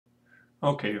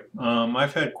Okay,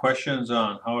 I've had questions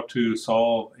on how to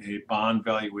solve a bond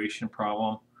valuation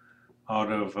problem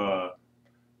out of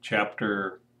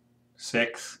Chapter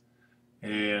 6.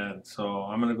 And so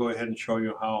I'm going to go ahead and show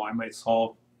you how I might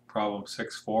solve problem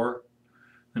 6.4.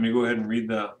 Let me go ahead and read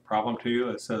the problem to you.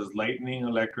 It says Lightning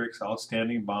Electric's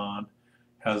outstanding bond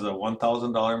has a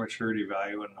 $1,000 maturity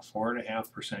value and a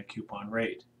 4.5% coupon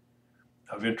rate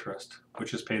of interest,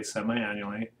 which is paid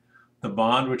semi-annually. The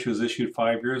bond, which was issued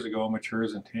 5 years ago,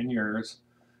 matures in 10 years.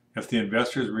 If the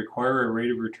investors require a rate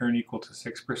of return equal to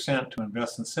 6% to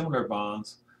invest in similar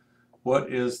bonds,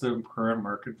 what is the current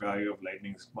market value of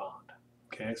Lightning's bond?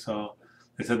 Okay, so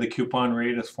they said the coupon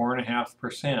rate is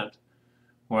 4.5%.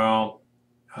 Well,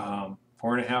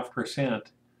 4.5%,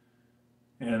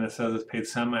 and it says it's paid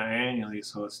semi-annually,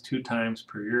 so it's 2 times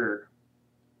per year,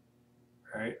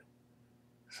 right?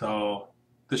 So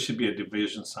this should be a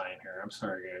division sign here. I'm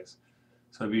sorry, guys.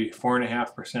 So it'd be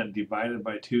 4.5% divided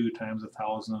by 2 times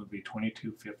 1,000 would be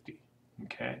 22.50.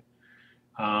 Okay.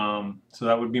 So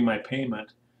that would be my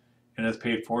payment, and it's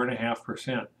paid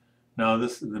 4.5%. Now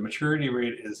the maturity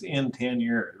rate is in 10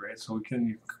 years, right? So we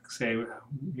can say,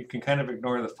 you can kind of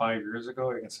ignore the 5 years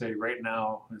ago. You can say right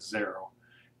now is 0,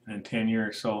 and in 10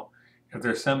 years. So if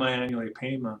they're semi-annually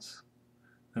payments,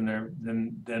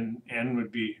 then N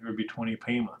would be 20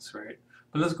 payments, right?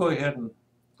 But let's go ahead and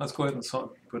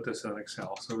put this in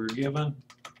Excel. So we're given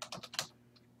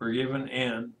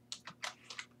N.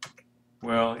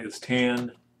 Well, it's 10.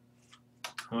 I'm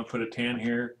going to put a 10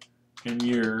 here in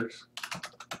years.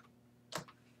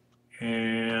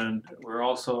 And we're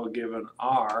also given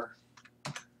R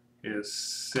is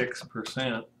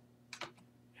 6%.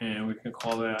 And we can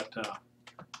call that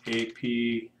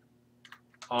APR.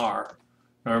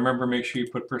 Now remember, make sure you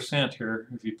put percent here.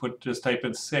 If you just type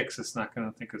in 6, it's not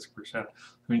going to think it's percent.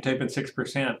 When you type in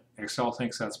 6%, Excel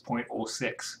thinks that's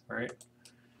 0.06, right?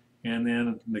 And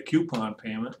then the coupon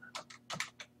payment.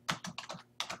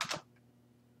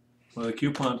 Well, the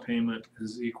coupon payment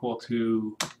is equal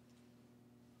to,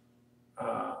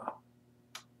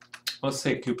 let's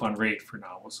say coupon rate for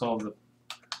now. We'll solve the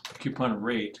coupon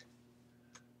rate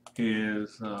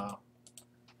is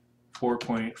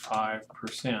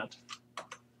 4.5%.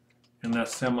 And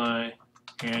that's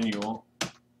semi-annual.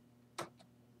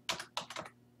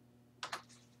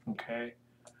 Okay.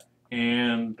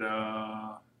 And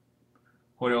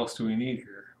what else do we need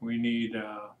here? We need,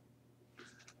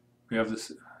 we have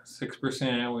this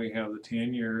 6%, we have the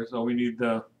 10 years. Oh, we need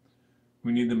the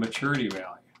maturity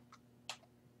value.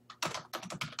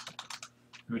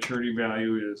 The maturity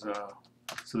value is,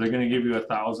 so they're going to give you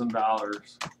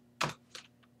 $1,000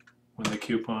 when the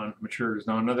coupon matures.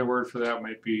 Now another word for that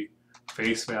might be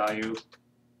face value,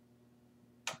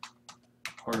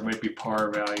 or it might be par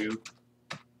value.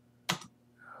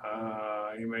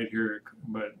 You might hear it,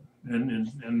 but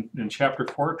in Chapter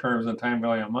 4 terms on time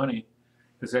value of money,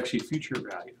 it's actually future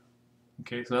value.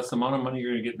 Okay, so that's the amount of money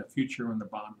you're going to get in the future when the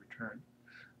bond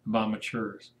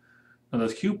matures. Now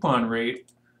this coupon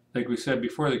rate, like we said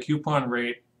before, the coupon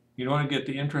rate, you don't want to get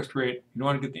the interest rate. You don't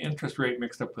want to get the interest rate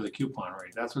mixed up with the coupon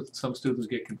rate. That's what some students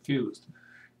get confused.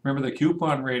 Remember, the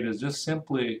coupon rate is just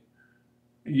simply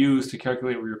used to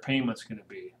calculate what your payment's going to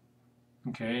be,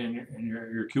 okay, and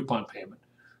your coupon payment.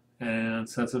 And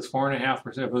since it's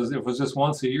 4.5%, if it was just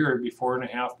once a year, it'd be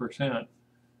 4.5%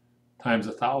 times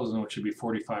 1,000, which would be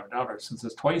 $45. Since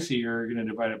it's twice a year, you're going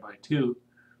to divide it by 2,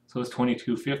 so it's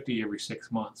 $22.50 every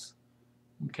 6 months.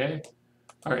 Okay.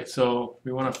 All right. So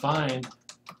we want to find.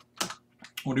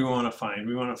 What do we want to find?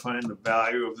 We want to find the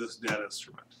value of this debt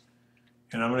instrument.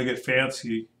 And I'm going to get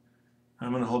fancy.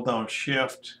 I'm going to hold down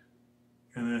Shift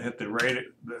and then hit the right.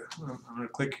 I'm going to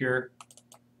click here.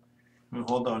 I'm going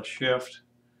to hold down Shift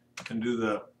and do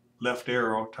the left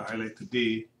arrow to highlight the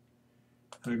D.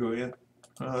 I'm going to go in.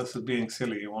 Oh, this is being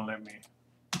silly. It won't let me.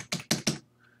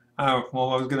 Well,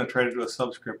 I was going to try to do a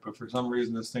subscript, but for some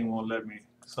reason this thing won't let me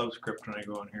subscript when I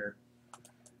go in here.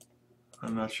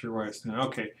 I'm not sure why it's doing.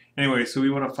 Okay. Anyway, so we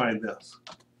want to find this.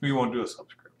 We won't do a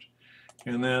subscript.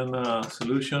 And then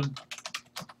solution.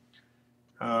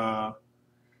 So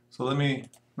I'm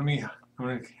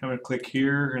gonna click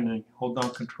here and then hold down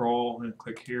Control and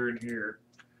click here and here.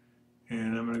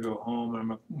 And I'm gonna go home. I'm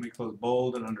gonna make those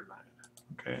bold and underline.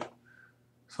 Okay.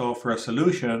 So for a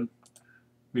solution,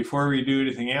 before we do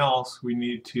anything else, we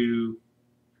need to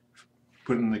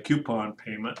put in the coupon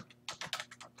payment.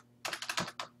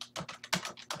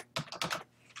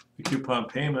 The coupon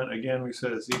payment, again, we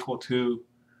said is equal to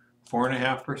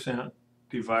 4.5%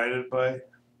 divided by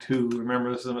 2.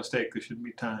 Remember, this is a mistake. This should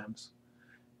be times.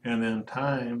 And then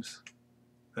times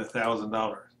the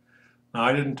 $1,000. Now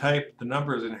I didn't type the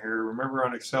numbers in here. Remember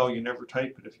on Excel, you never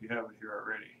type it if you have it here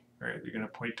already, right? You're going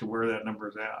to point to where that number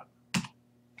is at.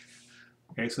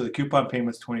 Okay, so the coupon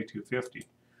payment is $22.50.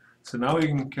 So now we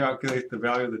can calculate the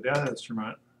value of the debt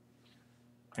instrument.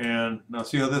 And now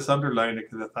see how this underlined it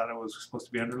because I thought it was supposed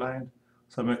to be underlined.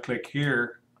 So I'm going to click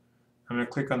here. I'm going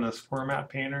to click on this format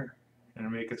painter and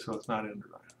make it so it's not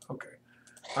underlined. Okay.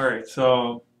 All right.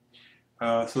 So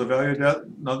so the value of debt.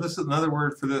 Now this is another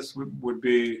word for this would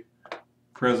be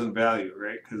present value,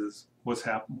 right? Because what's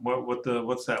happened.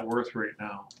 What's that worth right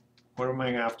now? What am I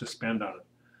going to have to spend on it?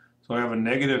 So I have a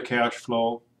negative cash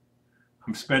flow.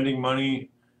 I'm spending money.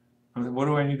 What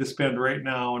do I need to spend right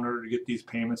now in order to get these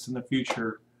payments in the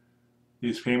future?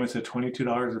 These payments at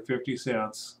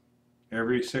 $22.50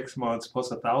 every 6 months plus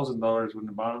 $1,000 when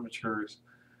the bond matures.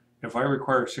 If I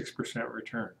require 6%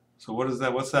 return, so what is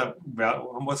that? What's that value?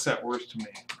 What's that worth to me?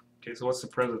 Okay, so what's the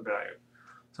present value?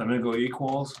 So I'm going to go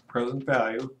equals present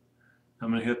value. I'm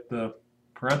going to hit the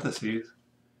parentheses,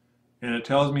 and it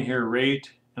tells me here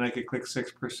rate, and I could click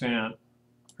 6%.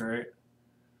 All right.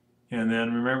 And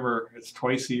then remember, it's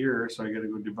twice a year, so I got to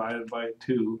go divided by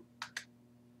 2.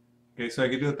 Okay, so I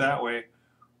could do it that way.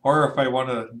 Or if I want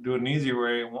to do it an easier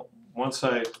way, once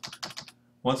I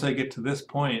get to this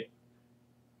point,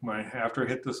 after I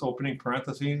hit this opening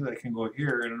parentheses, I can go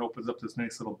here, and it opens up this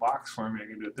nice little box for me. I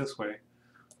can do it this way.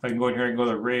 If I can go in here, I can go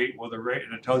to the rate. Well, the rate,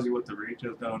 and it tells you what the rate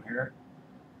is down here.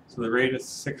 So the rate is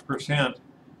 6%. And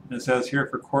it says here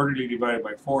for quarterly divided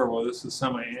by 4. Well, this is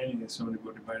semi-annually, so I'm going to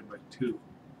go divided by 2.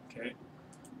 Okay.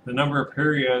 The number of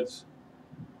periods,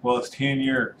 well, it's 10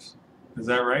 years. Is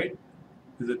that right?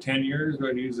 Is it 10 years? Do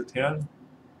I use the 10?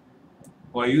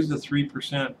 Well, I use the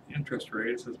 3% interest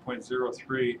rate. It says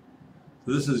 0.03.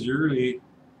 So this is yearly,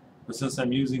 but since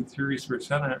I'm using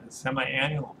 30%, it's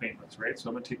semi-annual payments, right? So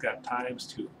I'm going to take that times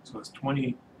 2. So it's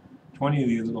 20 of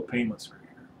these little payments right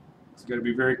here. So you've got to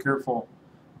be very careful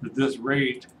that this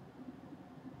rate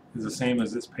is the same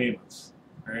as this payments,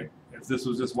 right? If this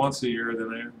was just once a year,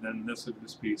 then this would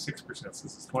just be 6%. Since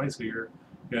it's twice a year,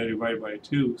 you got to divide by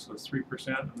 2, so it's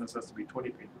 3%, and this has to be 20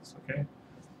 payments, okay?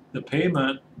 The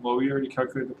payment, well, we already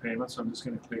calculated the payment, so I'm just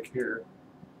going to click here.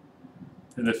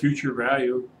 And the future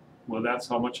value, well, that's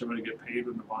how much I'm going to get paid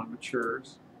when the bond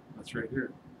matures. That's right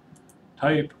here.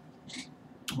 Type,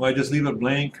 well, I just leave it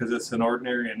blank because it's an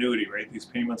ordinary annuity, right? These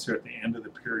payments are at the end of the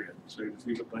period. So you just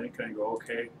leave it blank, and I go,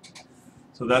 okay.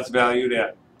 So that's valued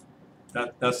at.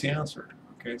 That's the answer.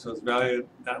 Okay, so it's valued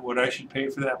at what I should pay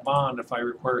for that bond if I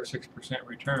require a 6%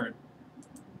 return.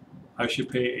 I should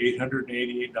pay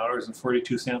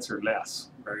 $888.42 or less,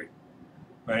 right?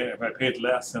 Right? If I paid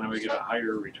less, then I would get a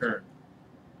higher return.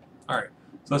 All right,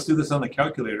 so let's do this on the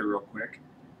calculator real quick.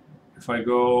 If I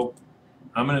go,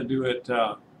 I'm going to do it,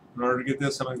 in order to get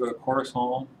this, I'm going to go to Course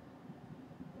Home,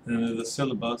 and then to the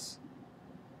syllabus.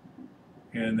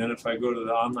 And then if I go to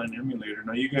the online emulator,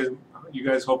 now you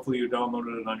guys hopefully you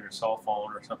downloaded it on your cell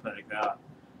phone or something like that.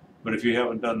 But if you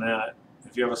haven't done that,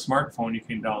 if you have a smartphone, you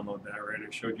can download that, right? I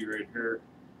showed you right here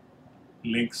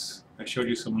links. I showed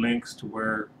you some links to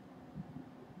where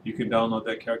you can download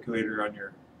that calculator on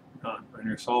your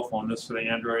cell phone. This for the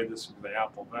Android, this for the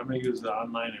Apple. But I'm going to use the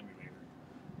online emulator.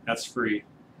 That's free.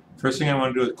 First thing I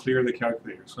want to do is clear the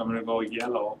calculator. So I'm going to go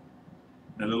yellow,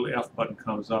 and a little F button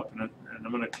comes up, and I'm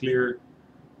going to clear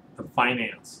the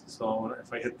finance. So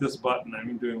if I hit this button,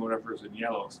 I'm doing whatever is in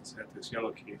yellow since I have this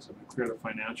yellow key. So I'm going to clear the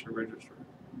financial register.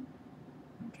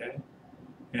 Okay.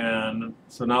 And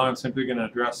so now I'm simply going to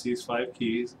address these 5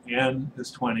 keys. N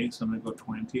is 20, so I'm going to go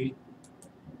 20.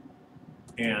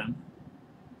 And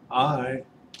I,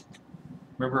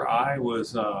 remember I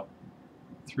was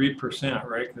 3%,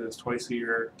 right? Because it's twice a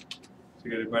year. So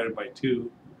you got to divide it by 2.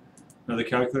 Now the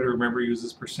calculator, remember,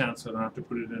 uses percent, so I don't have to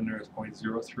put it in there as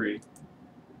 0.03.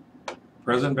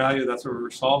 Present value, that's what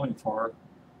we're solving for.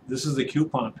 This is the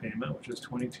coupon payment, which is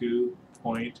 22.50.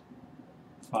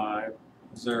 I'm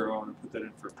going to put that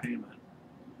in for payment.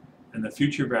 And the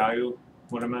future value,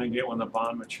 what am I going to get when the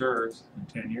bond matures in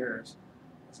 10 years?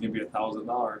 It's going to be $1,000,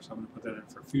 so I'm going to put that in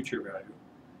for future value.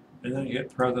 And then you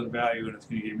hit present value, and it's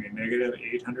going to give me a negative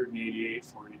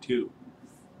 $888.42.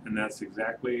 And that's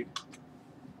exactly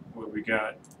what we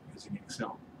got using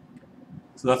Excel.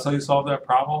 So that's how you solve that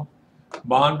problem.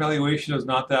 Bond valuation is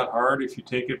not that hard if you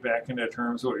take it back into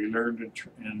terms of what you learned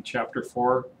in Chapter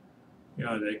 4.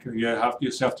 You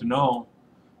just have to know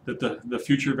that the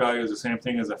future value is the same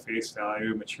thing as the face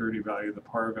value, maturity value, the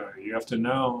par value. You have to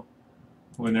know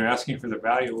when they're asking for the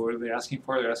value, what are they asking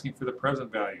for? They're asking for the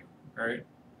present value, right?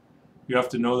 You have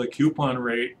to know the coupon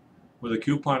rate. With a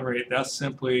coupon rate, that's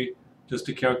simply just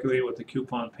to calculate what the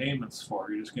coupon payment's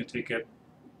for. You're just going to take it,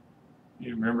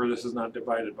 You remember, this is not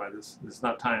divided by this. This is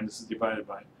not time. This is divided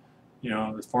by, the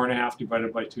 4.5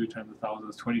 divided by 2 times 1,000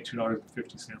 is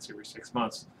 $22.50 every 6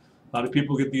 months. A lot of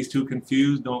people get these two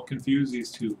confused. Don't confuse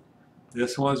these two.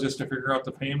 This one's just to figure out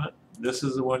the payment. This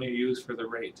is the one you use for the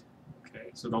rate. Okay,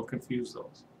 so don't confuse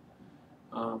those.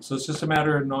 So it's just a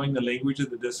matter of knowing the language of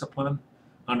the discipline,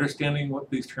 understanding what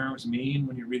these terms mean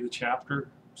when you read the chapter.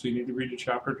 So you need to read the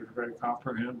chapter to try to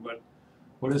comprehend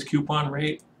what is coupon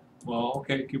rate. Well,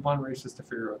 okay, coupon rate is just to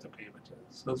figure out what the payment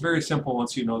is. So it's very simple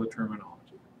once you know the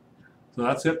terminology. So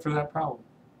that's it for that problem.